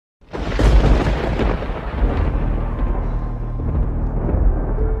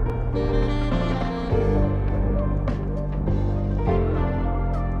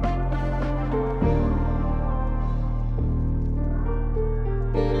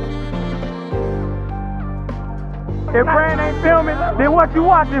If Brand ain't filming, then what you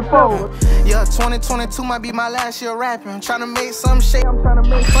watching for? Yeah, 2022 might be my last year rapping. I'm trying to make some shit, I'm trying to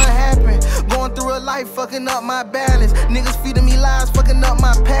make fun happen. Going through a life, fucking up my balance. Niggas feeding me lies, fucking up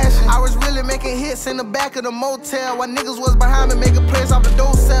my passion. I was really making hits in the back of the motel, while niggas was behind me making plays off the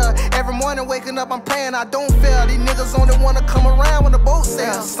door cell. Every morning waking up, I'm praying I don't fail. These niggas only wanna come around when the boat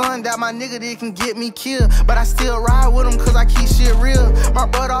sails. Son, that my nigga, they can get me killed, but I still ride with him cause I keep shit real. My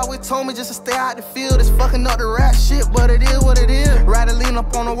brother always told me just to stay out the field. It's fucking up the rap shit, but it is what it is. Rather lean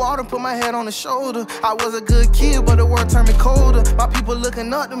up on the wall and put my head on the shoulder. I was a good kid, but the world turned me colder. My people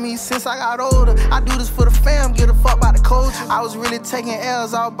looking up to me since I got older. I do this for the fam, get a fuck by the culture. I was really taking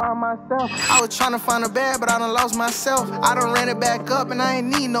L's all by myself. I was trying to find a bag, but I done lost myself. I done ran it back up and I ain't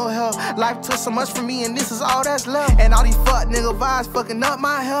need no help. Life took so much from me and this is all that's left. And all these fuck nigga vibes fucking up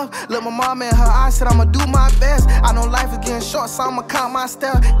my health. Look my mama in her eyes, said I'ma do my best. I know life is getting short, so I'ma count my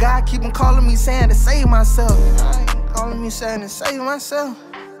steps. God keep on calling me saying to save myself. Calling me saying to save myself.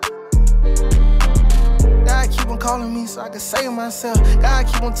 God keep on calling me so I can save myself. God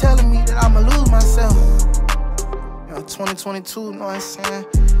keep on telling me that I'ma lose myself. You know, 2022, you know what I'm saying?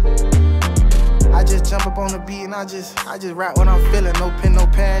 I just jump up on the beat and I just rap what I'm feeling, no pen, no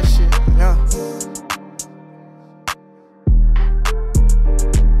pad shit, yeah.